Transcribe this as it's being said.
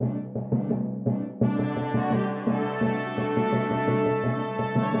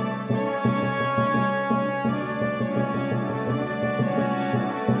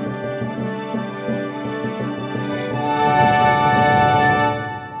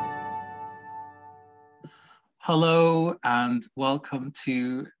Hello and welcome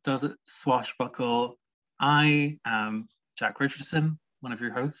to Does It Swashbuckle? I am Jack Richardson, one of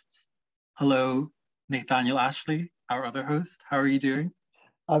your hosts. Hello, Nathaniel Ashley, our other host. How are you doing?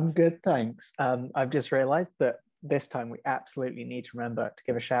 I'm good, thanks. I've just realized that this time we absolutely need to remember to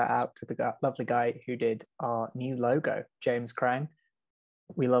give a shout out to the lovely guy who did our new logo, James Crang.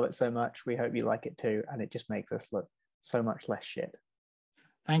 We love it so much. We hope you like it too. And it just makes us look so much less shit.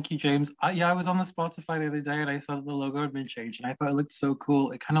 Thank you, James. I was on the Spotify the other day and I saw that the logo had been changed and I thought it looked so cool.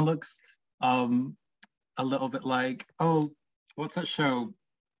 It kind of looks a little bit like, oh, what's that show?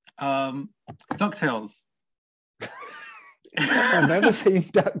 DuckTales. I've never seen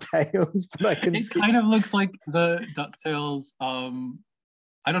DuckTales, but I can see. It kind of looks like the DuckTales.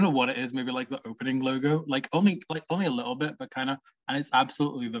 I don't know what it is. Maybe like the opening logo, like only a little bit, but kind of. And it's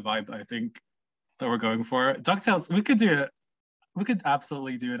absolutely the vibe that I think that we're going for. DuckTales. We could do it. We could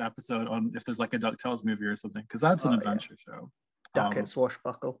absolutely do an episode on if there's like a DuckTales movie or something, because that's an adventure show. Duck and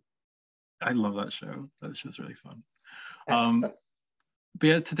Swashbuckle. I love that show. That show's really fun. But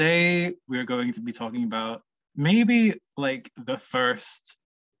yeah, today we're going to be talking about maybe like the first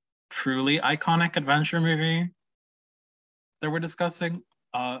truly iconic adventure movie that we're discussing.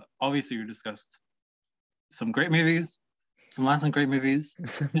 Obviously, we discussed some great movies, some less than great movies.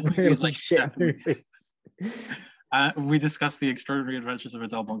 Some really like shit movies. We discussed The Extraordinary Adventures of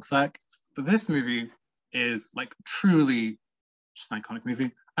Adele Bonsack, but this movie is like truly just an iconic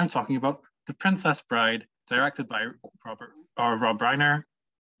movie. I'm talking about The Princess Bride, directed by Rob Reiner.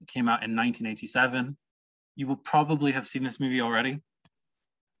 It came out in 1987. You will probably have seen this movie already.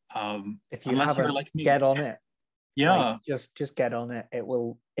 If you haven't, like me, get on it. Yeah, like, just get on it. It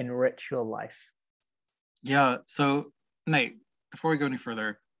will enrich your life. Yeah. So, Nate, before we go any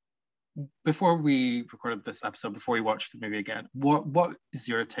further, before we recorded this episode, before we watched the movie again, what is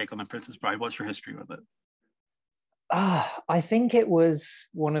your take on The Princess Bride? What's your history with it? I think it was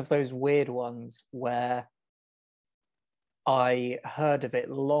one of those weird ones where I heard of it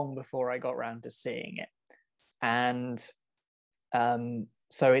long before I got around to seeing it. And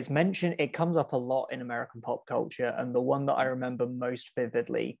so it's mentioned, it comes up a lot in American pop culture. And the one that I remember most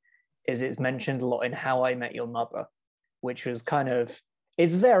vividly is it's mentioned a lot in How I Met Your Mother, which was kind of,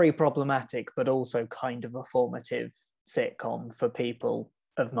 it's very problematic, but also kind of a formative sitcom for people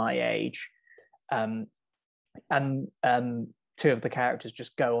of my age. And two of the characters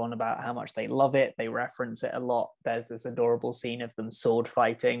just go on about how much they love it. They reference it a lot. There's this adorable scene of them sword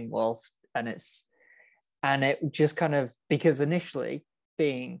fighting and it just kind of, because initially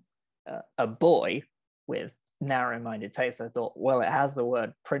being a boy with narrow-minded tastes, I thought, well, it has the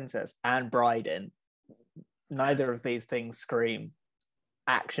word princess and bride in. Neither of these things scream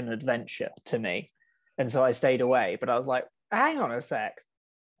action adventure to me. And so I stayed away, but I was like, hang on a sec.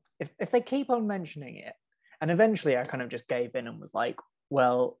 If they keep on mentioning it, and eventually I kind of just gave in and was like,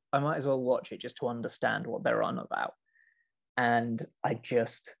 well, I might as well watch it just to understand what they're on about. And I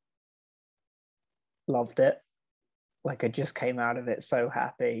just loved it. Like, I just came out of it so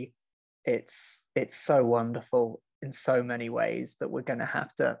happy. It's so wonderful in so many ways that we're gonna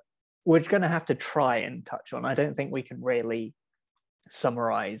have to try and touch on. I don't think we can really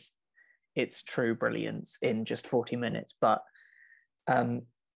summarize its true brilliance in just 40 minutes, but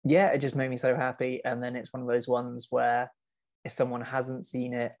yeah, it just made me so happy. And then it's one of those ones where if someone hasn't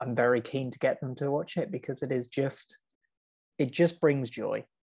seen it, I'm very keen to get them to watch it, because it just brings joy.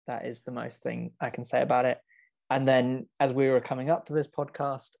 That is the most thing I can say about it. And then as we were coming up to this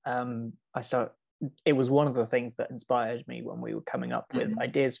podcast, it was one of the things that inspired me when we were coming up with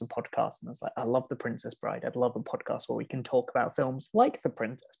ideas for podcasts. And I was like, I love The Princess Bride. I'd love a podcast where we can talk about films like The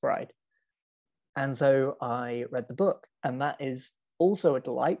Princess Bride. And so I read the book, and that is also a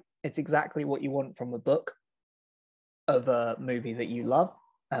delight. It's exactly what you want from a book of a movie that you love.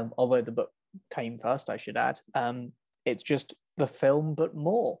 Although the book came first, I should add. It's just the film, but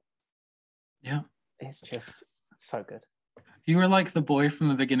more. Yeah. It's just so good. You were like the boy from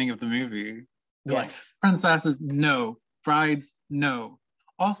the beginning of the movie. Yes. Like, princesses, no. Brides, no.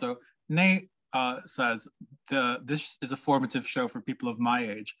 Also, Nate says this is a formative show for people of my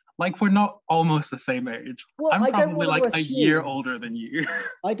age. Like, we're not almost the same age. Well, I'm probably like a year older than you.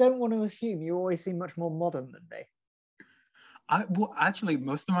 I don't want to assume. You always seem much more modern than me. Well, actually,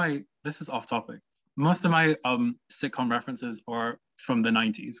 this is off topic. Most of my sitcom references are from the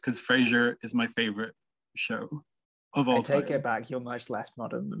 90s, because Frasier is my favorite show of all time. I take it back. You're much less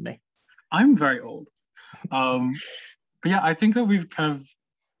modern than me. I'm very old. But yeah, I think that we've kind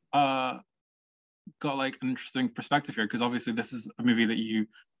of got like an interesting perspective here, because obviously this is a movie that you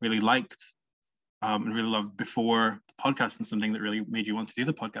really liked and really loved before the podcast, and something that really made you want to do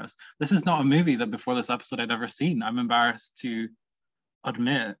the podcast. This is not a movie that before this episode I'd ever seen. I'm embarrassed to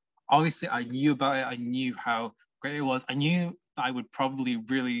admit. Obviously, I knew about it. I knew how great it was. I knew that I would probably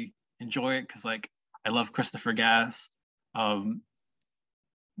really enjoy it because, like, I love Christopher Guest.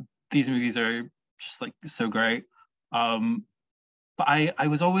 These movies are just like so great. But I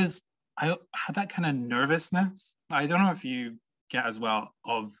was always, I had that kind of nervousness. I don't know if you get as well,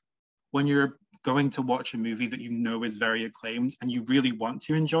 of when you're going to watch a movie that you know is very acclaimed and you really want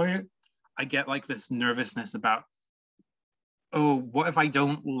to enjoy it. I get like this nervousness about, oh, what if I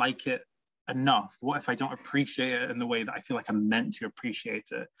don't like it enough? What if I don't appreciate it in the way that I feel like I'm meant to appreciate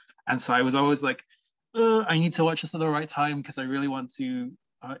it? And so I was always like, I need to watch this at the right time because I really want to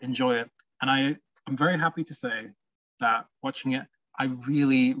enjoy it. And I'm very happy to say that watching it, I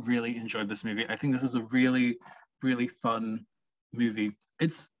really, really enjoyed this movie. I think this is a really, really fun movie.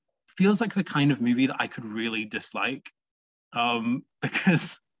 It feels like the kind of movie that I could really dislike,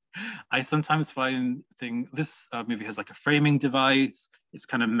 because I sometimes find this movie has like a framing device. It's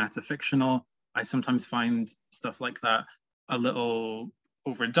kind of metafictional. I sometimes find stuff like that a little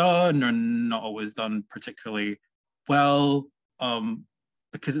overdone or not always done particularly well,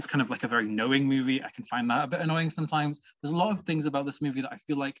 because it's kind of like a very knowing movie. I can find that a bit annoying sometimes. There's a lot of things about this movie that I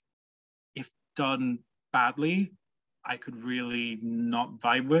feel like if done badly, I could really not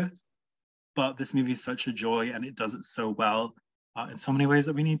vibe with. But this movie is such a joy and it does it so well in so many ways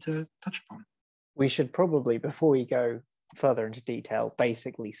that we need to touch upon. We should probably, before we go further into detail,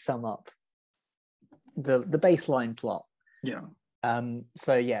 basically sum up the baseline plot. Yeah.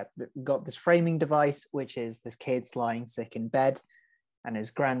 So yeah, we've got this framing device, which is this kid's lying sick in bed, and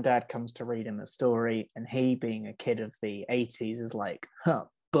his granddad comes to read him a story, and he, being a kid of the 80s, is like,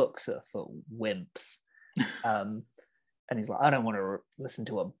 books are for wimps. And he's like, I don't want to listen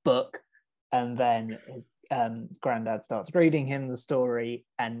to a book. And then his granddad starts reading him the story,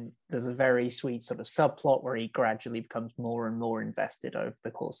 and there's a very sweet sort of subplot where he gradually becomes more and more invested over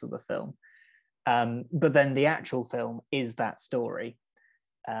the course of the film. But then the actual film is that story,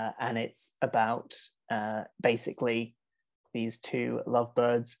 and it's about basically these two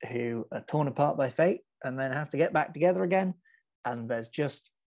lovebirds who are torn apart by fate and then have to get back together again, and there's just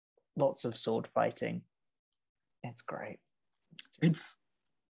lots of sword fighting. It's great. It's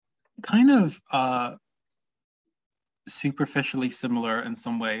kind of superficially similar in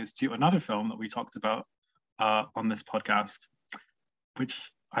some ways to another film that we talked about on this podcast,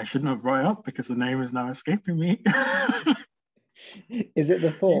 which I shouldn't have brought up because the name is now escaping me. Is it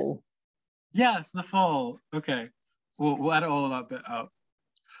The Fall? Yes, The Fall. Okay. We'll edit all of that bit out.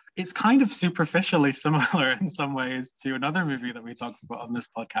 It's kind of superficially similar in some ways to another movie that we talked about on this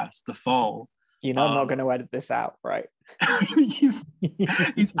podcast, The Fall. You know, I'm not going to edit this out, right? he's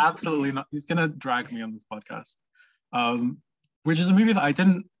absolutely not. He's going to drag me on this podcast, which is a movie that I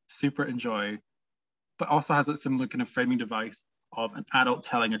didn't super enjoy, but also has a similar kind of framing device of an adult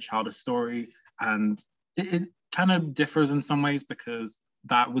telling a child a story. And it kind of differs in some ways because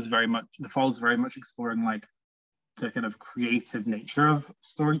that was very much, The Fall is very much exploring like the kind of creative nature of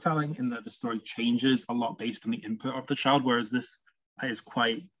storytelling, in that the story changes a lot based on the input of the child, whereas this is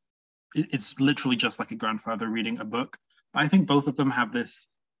quite, it's literally just like a grandfather reading a book. But I think both of them have this,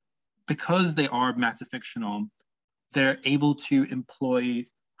 because they are metafictional, they're able to employ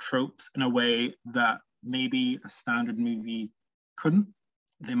tropes in a way that maybe a standard movie couldn't.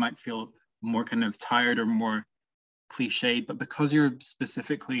 They might feel more kind of tired or more cliched, but because you're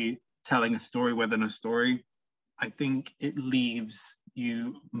specifically telling a story within a story, I think it leaves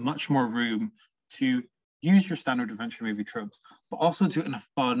you much more room to use your standard adventure movie tropes, but also do it in a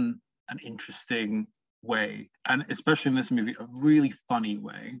fun and interesting way. And especially in this movie, a really funny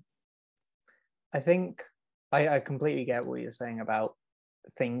way. I think I completely get what you're saying about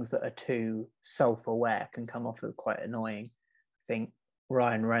things that are too self-aware can come off as quite annoying. I think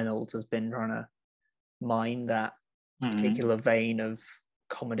Ryan Reynolds has been trying to mine that particular vein of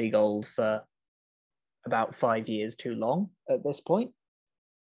comedy gold for about 5 years too long at this point.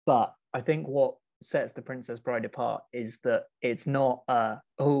 But I think what sets The Princess Bride apart is that it's not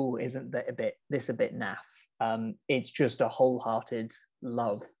isn't that a bit naff. It's just a wholehearted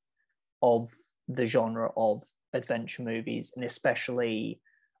love of the genre of adventure movies, and especially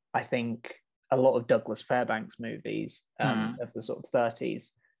I think a lot of Douglas Fairbanks movies of the sort of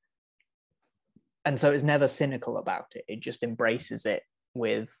 30s. And so it's never cynical about it. It just embraces it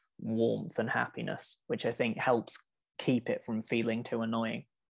with warmth and happiness, which I think helps keep it from feeling too annoying.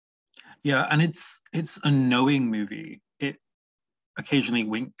 Yeah, and it's a knowing movie. It occasionally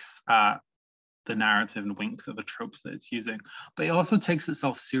winks at the narrative and winks at the tropes that it's using, but it also takes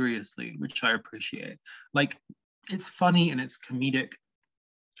itself seriously, which I appreciate. Like, it's funny and it's comedic,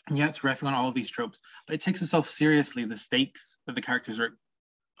 and yeah, it's riffing on all of these tropes, but it takes itself seriously. The stakes that the characters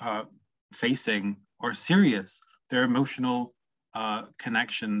are facing are serious. Their emotional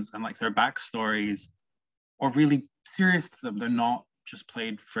connections and like their backstories are really serious to them. They're not just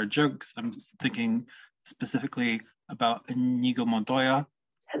played for jokes. I'm just thinking specifically about Inigo Montoya.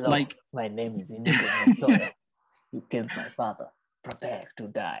 Hello, like, my name is Inigo Montoya. You killed my father. Prepare to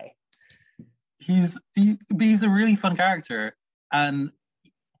die. He's a really fun character, and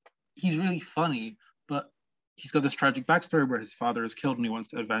he's really funny, but he's got this tragic backstory where his father is killed and he wants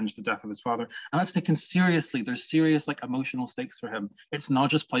to avenge the death of his father. And that's taken seriously. There's serious like emotional stakes for him. It's not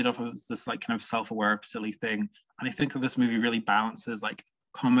just played off of this like kind of self-aware, silly thing. And I think that this movie really balances like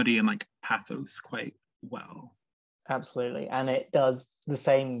comedy and like pathos quite well. Absolutely. And it does the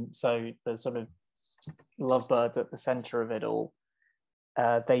same. So the sort of lovebirds at the center of it all,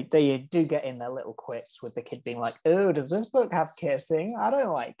 they do get in their little quips with the kid being like, oh, does this book have kissing? I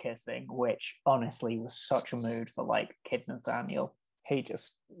don't like kissing, which honestly was such a mood for like Kid Nathaniel. He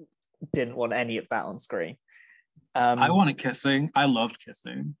just didn't want any of that on screen. I wanted kissing. I loved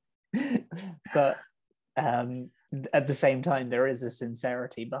kissing. But at the same time, there is a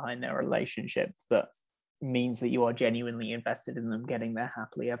sincerity behind their relationship that means that you are genuinely invested in them getting there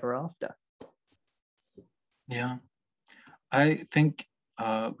happily ever after. Yeah. I think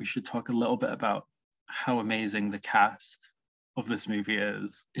we should talk a little bit about how amazing the cast of this movie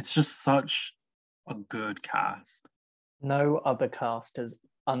is. It's just such a good cast. No other cast has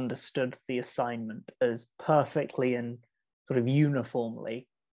understood the assignment as perfectly and sort of uniformly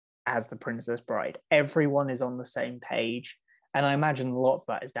as The Princess Bride. Everyone is on the same page. And I imagine a lot of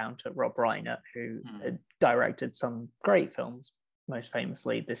that is down to Rob Reiner, who had directed some great films, most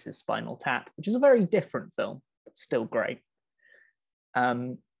famously This Is Spinal Tap, which is a very different film, but still great.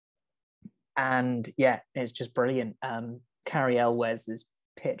 And yeah, it's just brilliant. Cary Elwes is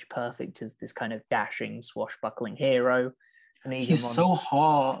pitch perfect as this kind of dashing, swashbuckling hero. And he's so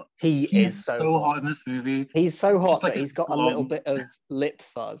hot. He's so hot in this movie. He's so hot that he's got a little bit of lip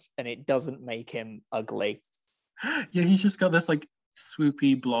fuzz, and it doesn't make him ugly. Yeah, he's just got this like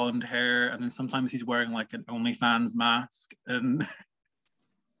swoopy blonde hair, and then sometimes he's wearing like an OnlyFans mask, and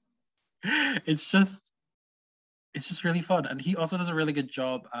it's just really fun. And he also does a really good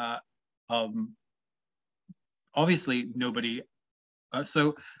job at obviously nobody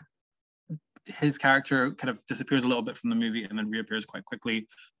so his character kind of disappears a little bit from the movie and then reappears quite quickly,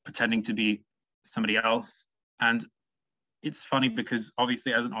 pretending to be somebody else. And it's funny because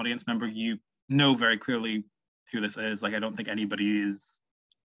obviously as an audience member, you know very clearly who this is. Like, I don't think anybody is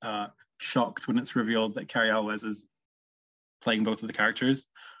shocked when it's revealed that Cary Elwes is playing both of the characters.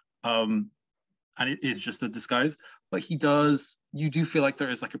 And it is just a disguise. But you do feel like there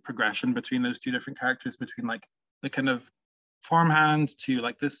is like a progression between those two different characters, between like the kind of farmhand to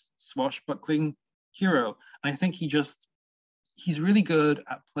like this swashbuckling hero. And I think he's really good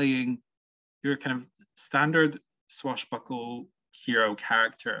at playing your kind of standard swashbuckle hero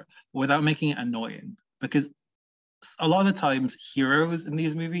character without making it annoying, because a lot of the times heroes in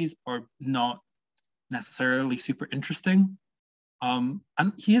these movies are not necessarily super interesting. And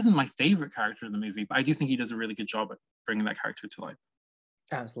he isn't my favorite character in the movie, but I do think he does a really good job at bringing that character to life.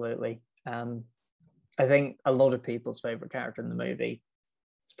 Absolutely. I think a lot of people's favorite character in the movie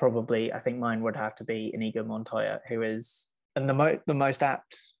is probably, I think mine would have to be Inigo Montoya, who is, and the most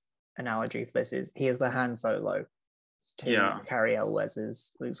apt analogy for this is he is the Han Solo to Cary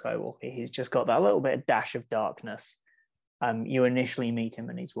Elwes's Luke Skywalker. He's just got that little bit of dash of darkness. You initially meet him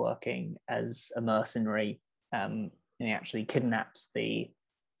and he's working as a mercenary, and he actually kidnaps the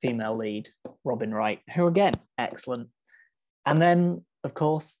female lead, Robin Wright, who again, excellent. And then, of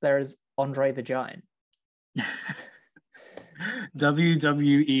course, there is Andre the Giant.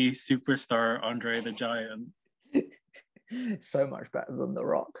 WWE superstar Andre the Giant. So much better than The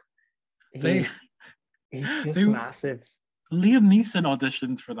Rock. He's just massive. Liam Neeson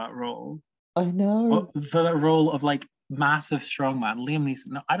auditioned for that role. I know. For that role of like massive strongman. Liam Neeson.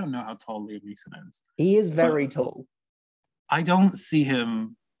 No, I don't know how tall Liam Neeson is. He is very tall. I don't see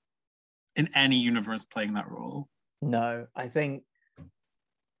him in any universe playing that role. No, I think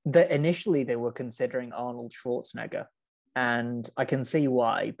that initially they were considering Arnold Schwarzenegger, and I can see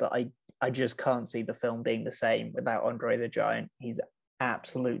why, but I just can't see the film being the same without Andre the Giant. He's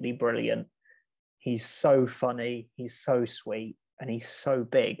absolutely brilliant. He's so funny, he's so sweet, and he's so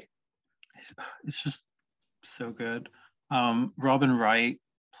big. It's just so good. Robin Wright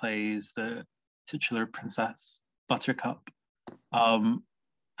plays the titular princess, Buttercup. And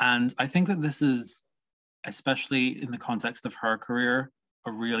And I think that this is, especially in the context of her career,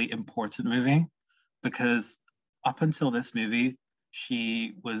 a really important movie, because up until this movie,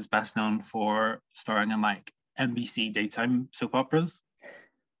 she was best known for starring in like NBC daytime soap operas,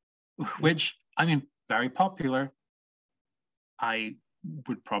 which, I mean, very popular. I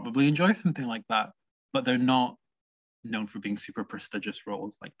would probably enjoy something like that, but they're not known for being super prestigious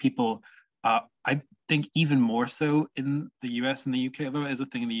roles. Like people, I think even more so in the US and the UK, although it is a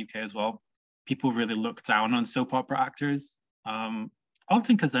thing in the UK as well, people really look down on soap opera actors, often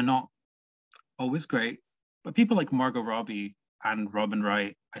because they're not always great. But people like Margot Robbie and Robin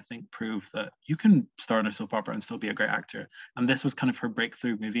Wright, I think, prove that you can star in a soap opera and still be a great actor. And this was kind of her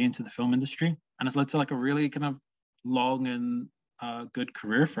breakthrough movie into the film industry, and it's led to like a really kind of long and good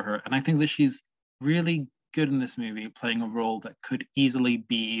career for her. And I think that she's really good in this movie, playing a role that could easily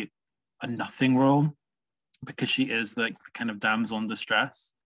be a nothing role because she is the kind of damsel in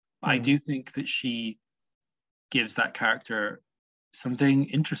distress. I do think that she gives that character something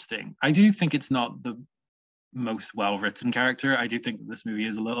interesting. I do think it's not the most well-written character. I do think that this movie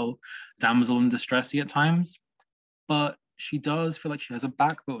is a little damsel in distressy at times, but she does feel like she has a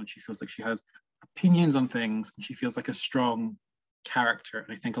backbone. She feels like she has opinions on things, and she feels like a strong character.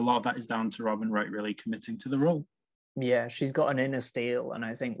 And I think a lot of that is down to Robin Wright really committing to the role. Yeah, she's got an inner steel, and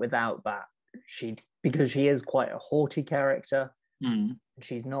I think without that, because she is quite a haughty character,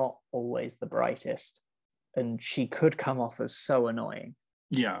 she's not always the brightest, and she could come off as so annoying.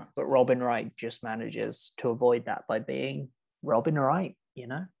 Yeah. But Robin Wright just manages to avoid that by being Robin Wright, you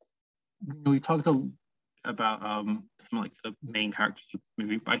know? We talked about like the main characters of the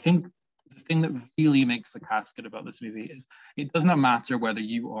movie, but I think the thing that really makes the cast good about this movie is it does not matter whether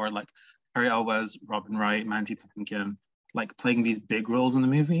you are like Harry Elwes, Robin Wright, Mandy Patinkin, like playing these big roles in the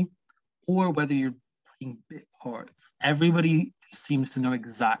movie, or whether you're playing bit parts. Everybody seems to know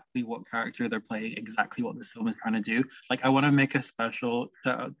exactly what character they're playing, exactly what the film is trying to do. Like I want to make a special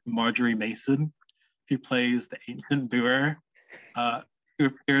Marjorie Mason, who plays the ancient Boer, who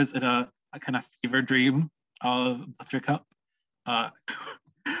appears in a kind of fever dream of Buttercup.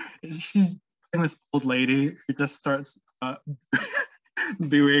 She's playing this old lady who just starts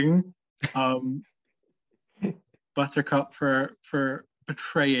booing Buttercup for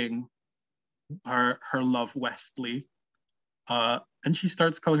betraying her love Wesley. And she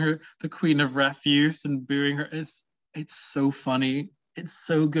starts calling her the Queen of Refuse and booing her. It's so funny. It's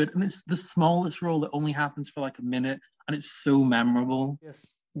so good. And it's the smallest role that only happens for like a minute, and it's so memorable.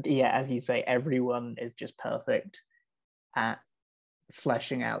 Yes. Yeah, as you say, everyone is just perfect at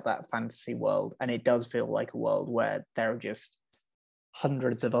fleshing out that fantasy world. And it does feel like a world where there are just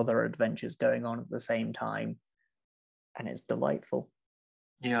hundreds of other adventures going on at the same time. And it's delightful.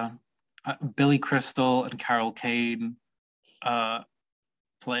 Yeah. Billy Crystal and Carol Kane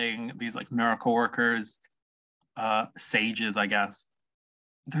playing these like miracle workers, sages, I guess.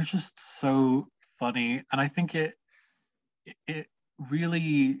 They're just so funny. And I think it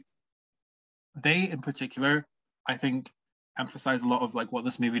really, they in particular, I think emphasize a lot of like what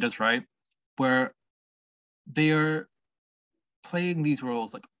this movie does right, where they are playing these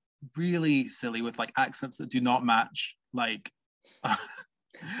roles like really silly with like accents that do not match like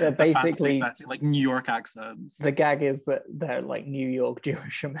they're basically like New York accents. The gag is that they're like New York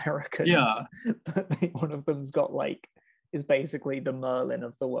Jewish Americans. Yeah. But one of them's got like, is basically the Merlin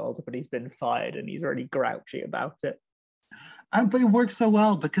of the world, but he's been fired and he's really grouchy about it. But it works so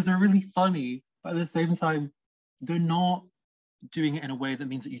well because they're really funny, but at the same time, they're not doing it in a way that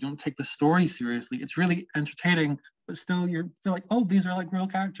means that you don't take the story seriously. It's really entertaining, but still you're like, oh, these are like real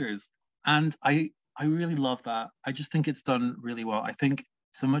characters. And I really love that. I just think it's done really well. I think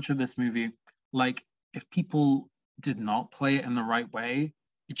so much of this movie, like if people did not play it in the right way,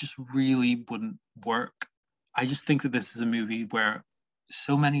 it just really wouldn't work. I just think that this is a movie where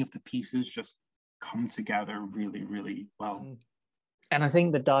so many of the pieces just come together really, really well. And I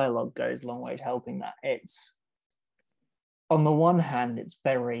think the dialogue goes a long way to helping that. It's, on the one hand, it's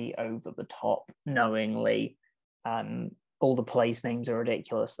very over the top, knowingly. All the place names are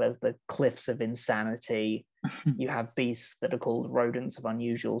ridiculous. There's the Cliffs of Insanity. You have beasts that are called rodents of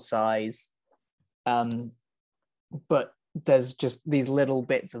unusual size. But there's just these little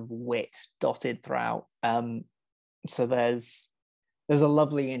bits of wit dotted throughout. So there's a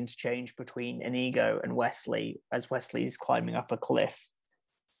lovely interchange between Inigo and Wesley as Wesley's climbing up a cliff.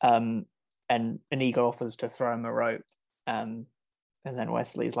 And Inigo offers to throw him a rope. And then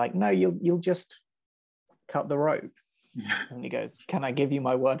Wesley's like, no, you'll just cut the rope. Yeah. And he goes, can I give you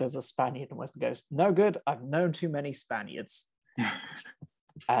my word as a Spaniard? And Wesley goes, no good, I've known too many Spaniards.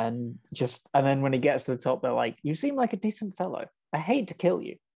 And then when he gets to the top, they're like, you seem like a decent fellow. I hate to kill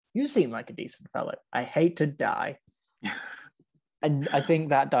you, You seem like a decent fellow. I hate to die. And I think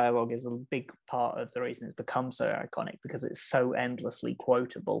that dialogue is a big part of the reason it's become so iconic, because it's so endlessly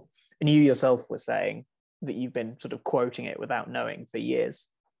quotable. And you yourself were saying that you've been sort of quoting it without knowing for years.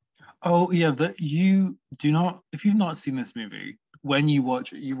 Oh yeah, that you do not. If you've not seen this movie, when you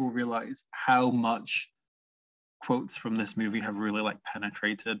watch it, you will realize how much quotes from this movie have really like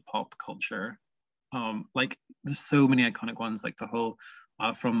penetrated pop culture. Like there's so many iconic ones, like the whole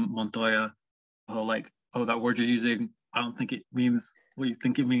from Montoya, the whole like, oh, that word you're using, I don't think it means what you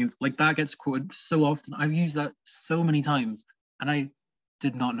think it means. Like that gets quoted so often. I've used that so many times, and I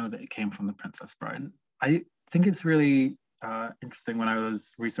did not know that it came from The Princess Bride. I think it's really interesting when I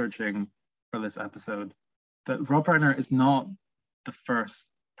was researching for this episode that Rob Reiner is not the first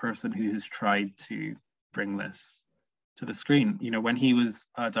person who has tried to bring this to the screen. You know, when he was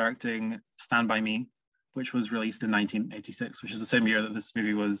directing Stand By Me, which was released in 1986, which is the same year that this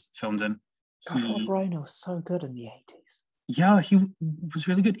movie was filmed in. God, Rob Reiner was so good in the 80s. Yeah, he was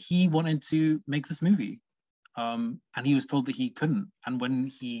really good. He wanted to make this movie, and he was told that he couldn't. And when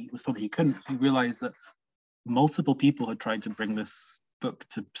he was told that he couldn't, he realized that multiple people had tried to bring this book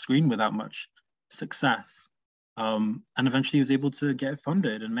to screen without much success. And eventually he was able to get it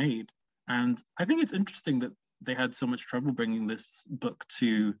funded and made. And I think it's interesting that they had so much trouble bringing this book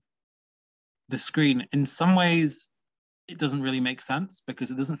to the screen. In some ways, it doesn't really make sense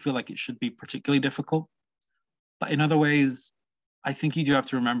because it doesn't feel like it should be particularly difficult. But in other ways, I think you do have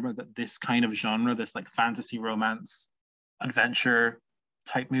to remember that this kind of genre, this like fantasy, romance, adventure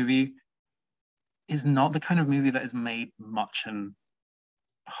type movie, is not the kind of movie that is made much in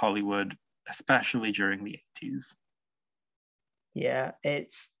Hollywood, especially during the 80s. Yeah,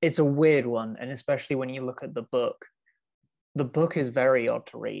 it's a weird one, and especially when you look at the book. The book is very odd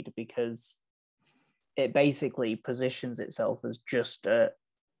to read because it basically positions itself as just a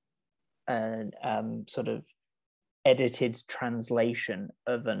sort of edited translation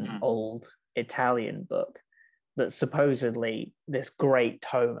of an old Italian book that's supposedly this great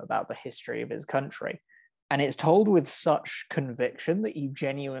tome about the history of his country. And it's told with such conviction that you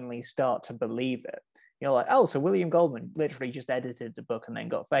genuinely start to believe it. You're like, oh, so William Goldman literally just edited the book and then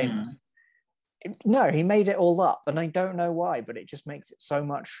got famous. No, he made it all up, and I don't know why, but it just makes it so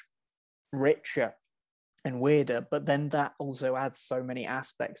much richer and weirder. But then that also adds so many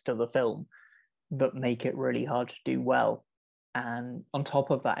aspects to the film that make it really hard to do well. And on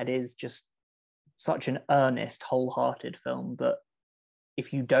top of that, it is just such an earnest, wholehearted film that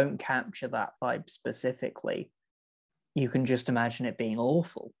if you don't capture that vibe specifically, you can just imagine it being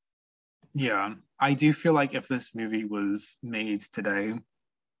awful. Yeah, I do feel like if this movie was made today,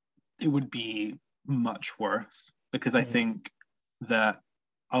 it would be much worse because I think that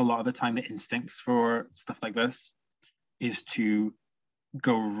a lot of the time the instincts for stuff like this is to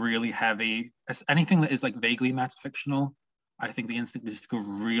go really heavy. As anything that is like vaguely metafictional, I think the instinct is to go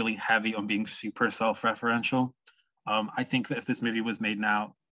really heavy on being super self-referential. I think that if this movie was made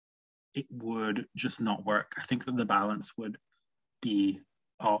now, it would just not work. I think that the balance would be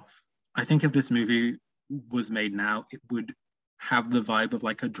off. I think if this movie was made now, it would have the vibe of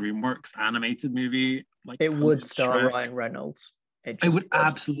like a DreamWorks animated movie. Like it would star Ryan Reynolds. It would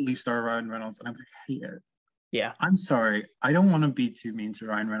absolutely star Ryan Reynolds, and I would hate it. Yeah. I'm sorry. I don't want to be too mean to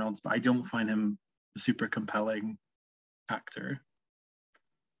Ryan Reynolds, but I don't find him a super compelling actor.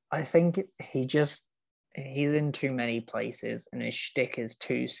 I think he's in too many places and his shtick is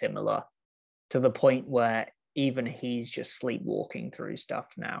too similar to the point where even he's just sleepwalking through stuff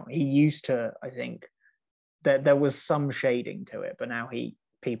now. He used to, I think, that there was some shading to it, but now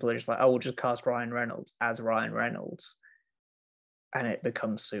people are just like, oh, we'll just cast Ryan Reynolds as Ryan Reynolds. And it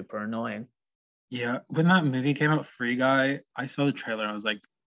becomes super annoying. Yeah, when that movie came out, Free Guy, I saw the trailer and I was like,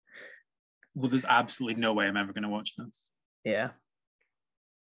 well, there's absolutely no way I'm ever going to watch this. Yeah.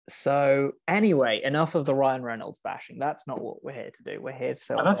 So anyway, enough of the Ryan Reynolds bashing. That's not what we're here to do. We're here to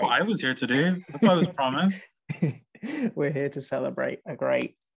celebrate. That's what I was here to do. That's what I was promised. We're here to celebrate a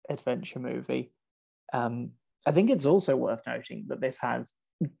great adventure movie. I think it's also worth noting that this has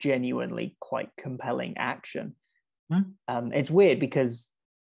genuinely quite compelling action. It's weird because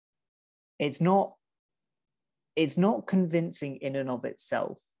it's not convincing in and of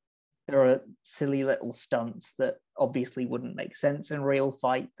itself. There are silly little stunts that obviously wouldn't make sense in real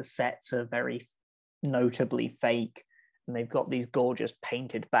fight. The sets are very notably fake, and they've got these gorgeous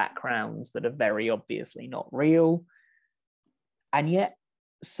painted backgrounds that are very obviously not real. And yet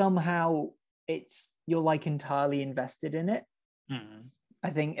somehow you're like entirely invested in it. I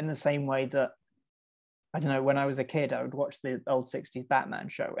think in the same way that, I don't know, when I was a kid, I would watch the old 60s Batman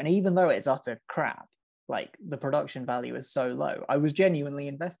show. And even though it's utter crap, Like, the production value is so low. I was genuinely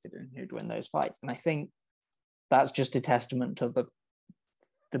invested in who'd win those fights, and I think that's just a testament to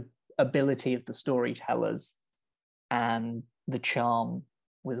the ability of the storytellers and the charm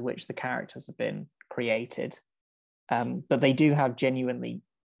with which the characters have been created. But they do have genuinely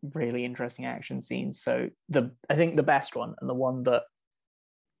really interesting action scenes. So I think the best one, and the one that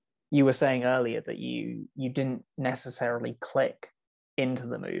you were saying earlier that you didn't necessarily click into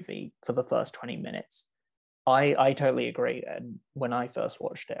the movie for the first 20 minutes. I totally agree. And when I first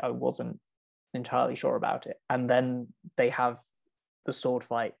watched it, I wasn't entirely sure about it. And then they have the sword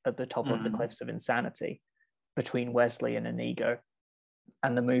fight at the top of the Cliffs of Insanity between Wesley and Inigo.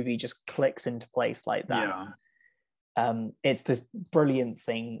 And the movie just clicks into place like that. Yeah. It's this brilliant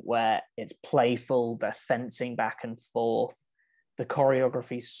thing where it's playful, they're fencing back and forth. The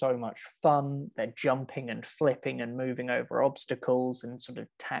choreography is so much fun. They're jumping and flipping and moving over obstacles and sort of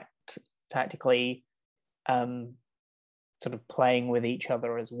tactically sort of playing with each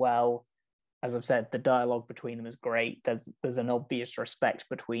other as well. As I've said, the dialogue between them is great. There's an obvious respect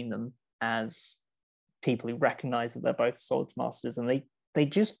between them as people who recognize that they're both swords masters, and they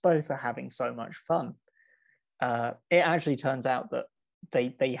just both are having so much fun. It actually turns out that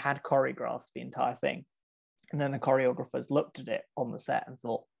they had choreographed the entire thing, and then the choreographers looked at it on the set and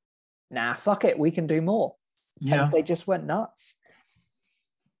thought, nah, fuck it, we can do more. Yeah. And they just went nuts.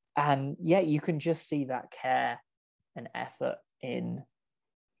 And yeah, you can just see that care and effort in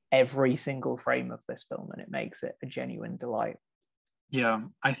every single frame of this film, and it makes it a genuine delight. Yeah,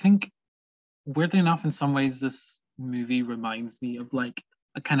 I think, weirdly enough, in some ways, this movie reminds me of like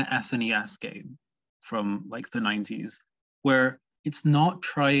a kind of SNES game from like the 90s, where it's not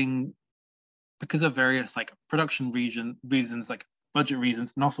trying, because of various like production reasons, like budget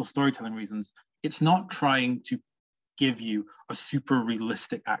reasons, and also storytelling reasons, it's not trying to give you a super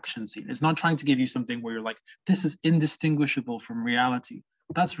realistic action scene. It's not trying to give you something where you're like, this is indistinguishable from reality.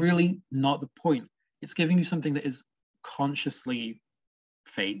 That's really not the point. It's giving you something that is consciously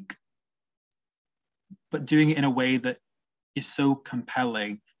fake, but doing it in a way that is so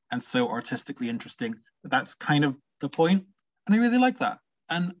compelling and so artistically interesting that that's kind of the point. And I really like that.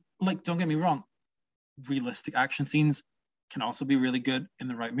 And like, don't get me wrong, realistic action scenes can also be really good in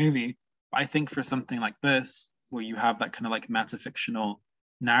the right movie. But I think for something like this, where you have that kind of like metafictional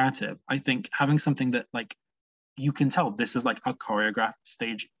narrative, I think having something that like you can tell this is like a choreographed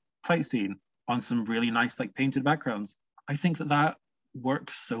stage fight scene on some really nice like painted backgrounds, I think that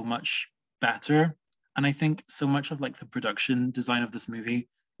works so much better. And I think so much of like the production design of this movie,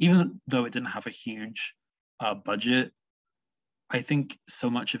 even though it didn't have a huge budget, I think so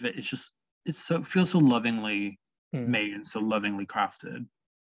much of it is just, it feels so lovingly made and so lovingly crafted.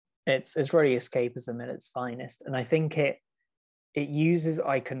 It's really escapism at its finest, and I think it uses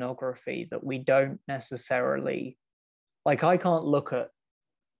iconography that we don't necessarily like. I can't look at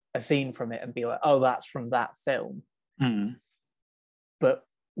a scene from it and be like, oh, that's from that film. But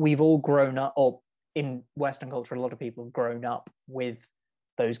we've all grown up, or in Western culture, a lot of people have grown up with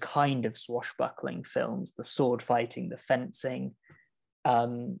those kind of swashbuckling films, the sword fighting, the fencing,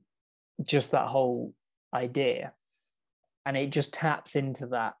 just that whole idea. And it just taps into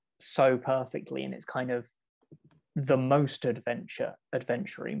that so perfectly, and it's kind of the most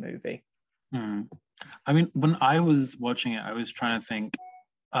adventure-y movie. I mean, when I was watching it, I was trying to think,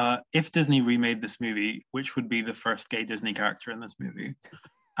 if Disney remade this movie, which would be the first gay Disney character in this movie?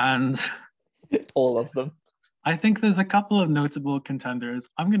 And all of them. I think there's a couple of notable contenders.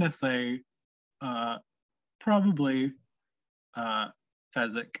 I'm going to say probably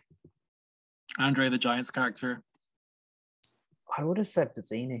Fezzik, Andre the Giant's character. I would have said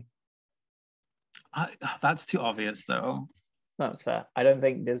Vizzini. That's too obvious, though. That's fair. I don't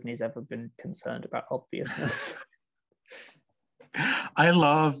think Disney's ever been concerned about obviousness. I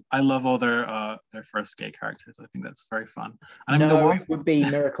love all their first gay characters. I think that's very fun. And I mean, it would be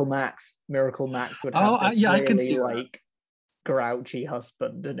Miracle Max. Miracle Max would have this really, I can see like that. Grouchy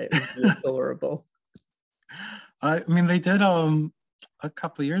husband, and it would be adorable. I mean, they did a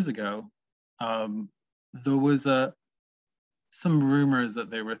couple of years ago. There was some rumors that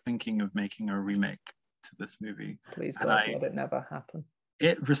they were thinking of making a remake to this movie. Please God, let it never happen.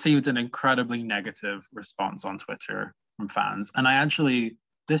 It received an incredibly negative response on Twitter from fans. And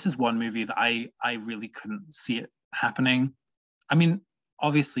this is one movie that I really couldn't see it happening. I mean,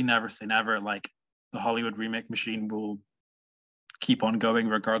 obviously never say never, like the Hollywood remake machine will keep on going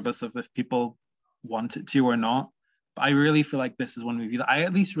regardless of if people want it to or not. But I really feel like this is one movie that I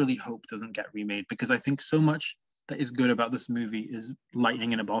at least really hope doesn't get remade, because I think so much that is good about this movie is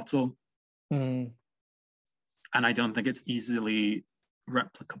lightning in a bottle. And I don't think it's easily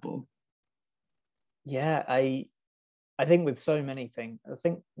replicable. Yeah, I think with so many things, I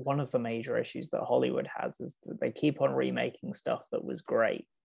think one of the major issues that Hollywood has is that they keep on remaking stuff that was great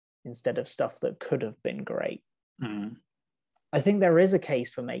instead of stuff that could have been great. Mm. I think there is a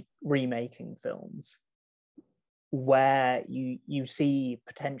case for remaking films where you see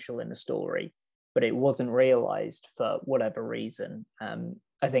potential in a story, but it wasn't realized for whatever reason.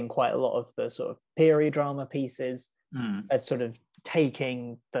 I think quite a lot of the sort of period drama pieces are sort of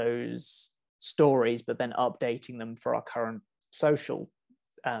taking those stories, but then updating them for our current social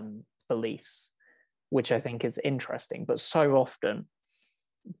beliefs, which I think is interesting. But so often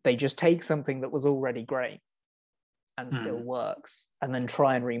they just take something that was already great and still works and then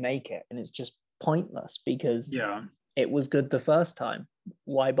try and remake it. And it's just pointless because it was good the first time.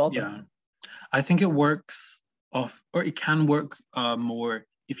 Why bother? Yeah. I think it works off, or it can work more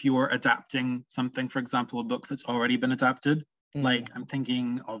if you are adapting something, for example, a book that's already been adapted. Like I'm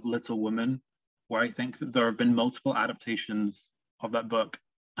thinking of Little Women, where I think that there have been multiple adaptations of that book.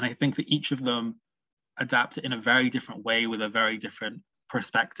 And I think that each of them adapt it in a very different way with a very different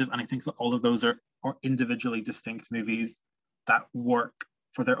perspective. And I think that all of those are individually distinct movies that work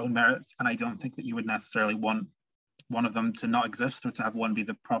for their own merits. And I don't think that you would necessarily want one of them to not exist or to have one be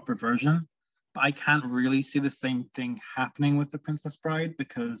the proper version. But I can't really see the same thing happening with The Princess Bride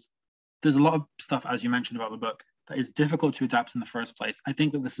because there's a lot of stuff, as you mentioned, about the book that is difficult to adapt in the first place. I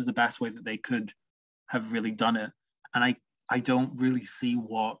think that this is the best way that they could have really done it. And I don't really see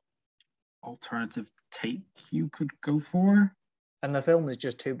what alternative take you could go for. And the film is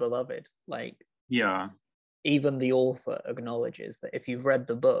just too beloved. Like, yeah, even the author acknowledges that if you've read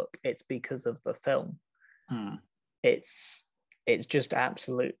the book, it's because of the film. It's just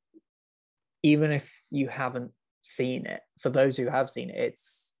absolute. Even if you haven't seen it, for those who have seen it,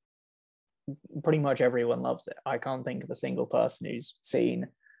 it's pretty much everyone loves it. I can't think of a single person who's seen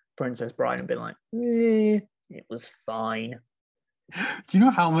Princess Bride and been like, it was fine. Do you know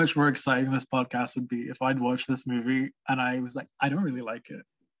how much more exciting this podcast would be if I'd watched this movie and I was like, I don't really like it?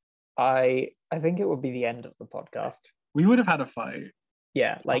 I think it would be the end of the podcast. We would have had a fight.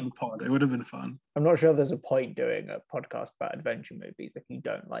 Yeah, like on the pod. It would have been fun. I'm not sure there's a point doing a podcast about adventure movies if you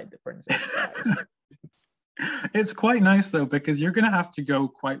don't like The Princess Bride. It's quite nice though, because you're gonna have to go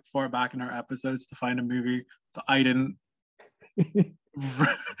quite far back in our episodes to find a movie that I didn't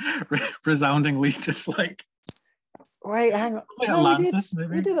resoundingly dislike. Wait, hang on. Like no, Atlantis,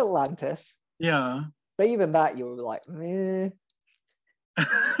 we did Atlantis. Yeah. But even that, you were like, meh.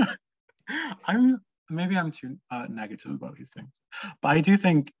 Maybe I'm too negative about these things, but I do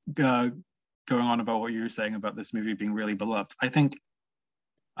think going on about what you were saying about this movie being really beloved, I think,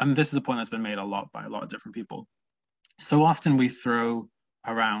 and this is a point that's been made a lot by a lot of different people. So often we throw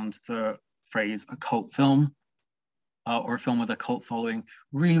around the phrase a cult film or a film with a cult following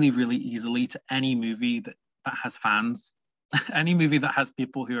really, really easily to any movie that has fans. Any movie that has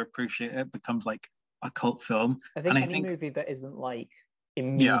people who appreciate it becomes like a cult film. I think any movie that isn't like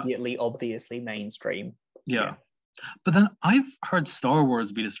immediately obviously mainstream. Yeah. But then I've heard Star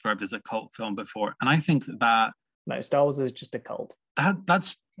Wars be described as a cult film before, and I think that no, Star Wars is just a cult.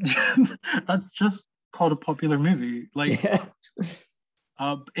 That's that's just called a popular movie. Like,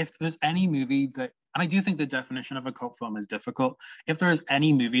 if there's any movie that, and I do think the definition of a cult film is difficult. If there is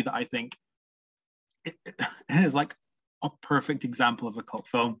any movie that I think it is like a perfect example of a cult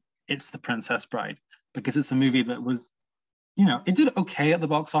film, it's The Princess Bride, because it's a movie that was, it did okay at the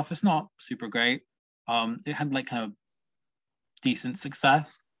box office, not super great. It had like kind of decent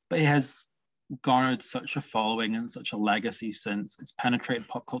success, but it has garnered such a following and such a legacy since. It's penetrated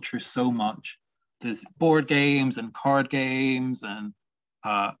pop culture so much. There's board games and card games, and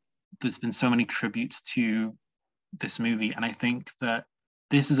there's been so many tributes to this movie. And I think that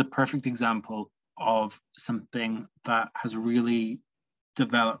this is a perfect example of something that has really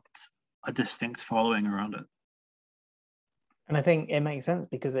developed a distinct following around it. And I think it makes sense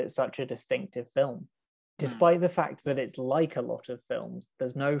because it's such a distinctive film. Despite the fact that it's like a lot of films,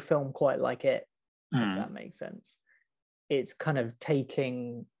 there's no film quite like it, if that makes sense. It's kind of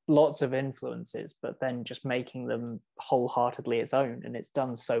taking lots of influences, but then just making them wholeheartedly its own. And it's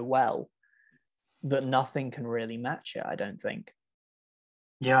done so well that nothing can really match it, I don't think.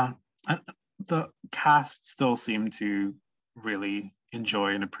 Yeah. The cast still seem to really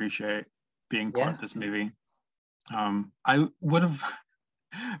enjoy and appreciate being part of this movie. I would have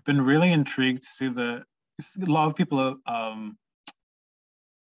been really intrigued to see a lot of people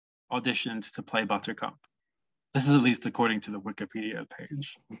auditioned to play Buttercup. This is at least according to the Wikipedia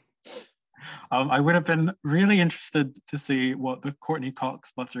page. I would have been really interested to see what the Courtney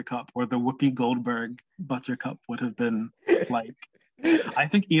Cox Buttercup or the Whoopi Goldberg Buttercup would have been like. I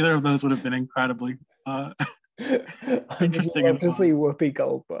think either of those would have been incredibly interesting and to fun. see Whoopi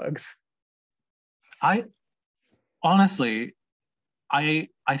Goldberg's. I honestly, I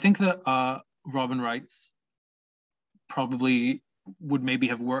think that Robin Wright's probably would maybe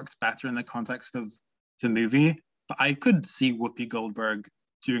have worked better in the context of the movie, but I could see Whoopi Goldberg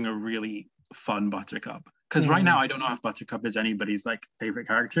doing a really fun Buttercup. Because right now I don't know if Buttercup is anybody's like favorite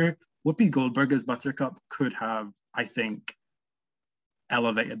character. Whoopi Goldberg as Buttercup could have, I think,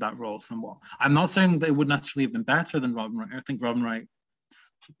 elevated that role somewhat. I'm not saying that it would necessarily have been better than Robin Wright. I think Robin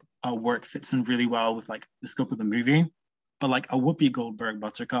Wright's work fits in really well with like the scope of the movie. But like a Whoopi Goldberg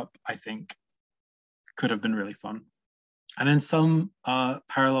Buttercup, I think could have been really fun. And in some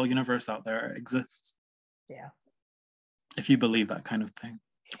parallel universe out there, it exists. Yeah. If you believe that kind of thing.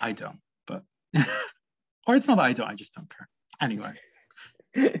 I don't, but or it's not that I don't, I just don't care. Anyway.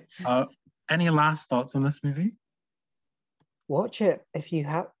 Any last thoughts on this movie? Watch it. If you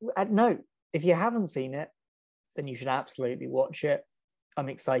have if you haven't seen it, then you should absolutely watch it. I'm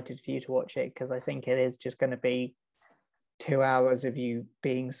excited for you to watch it because I think it is just going to be 2 hours of you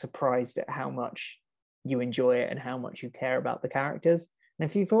being surprised at how much you enjoy it and how much you care about the characters. And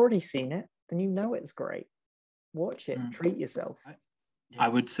if you've already seen it, then you know it's great. Watch it, treat yourself. I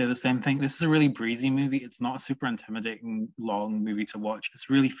would say the same thing. This is a really breezy movie. It's not a super intimidating, long movie to watch. It's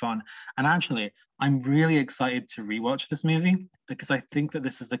really fun. And actually, I'm really excited to rewatch this movie because I think that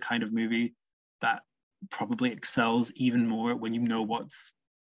this is the kind of movie that probably excels even more when you know what's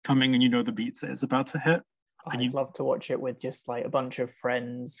coming and you know the beats that it's about to hit. I'd love to watch it with just like a bunch of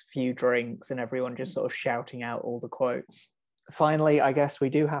friends, few drinks, and everyone just sort of shouting out all the quotes. Finally, I guess we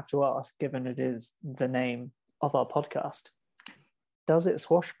do have to ask, given it is the name of our podcast, does it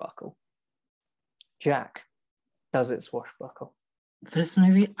swashbuckle? Jack, does it swashbuckle? This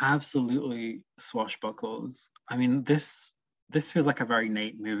movie absolutely swashbuckles. I mean, this feels like a very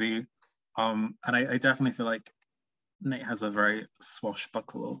Nate movie. And I definitely feel like Nate has a very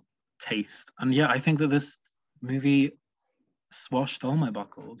swashbuckle taste. And yeah, I think that this movie swashed all my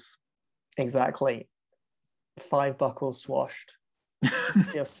buckles. Exactly. 5 buckles swashed.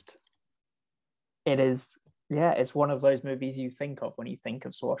 Just, it is, yeah, it's one of those movies you think of when you think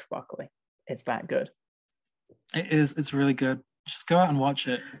of swashbuckling. It's that good. It is. It's really good. Just go out and watch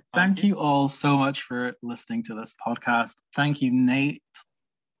it. Thank you all so much for listening to this podcast. Thank you, Nate.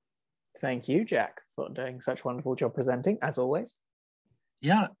 Thank you, Jack, for doing such a wonderful job presenting, as always.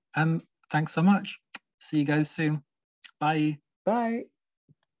 Yeah, and thanks so much. See you guys soon. Bye. Bye.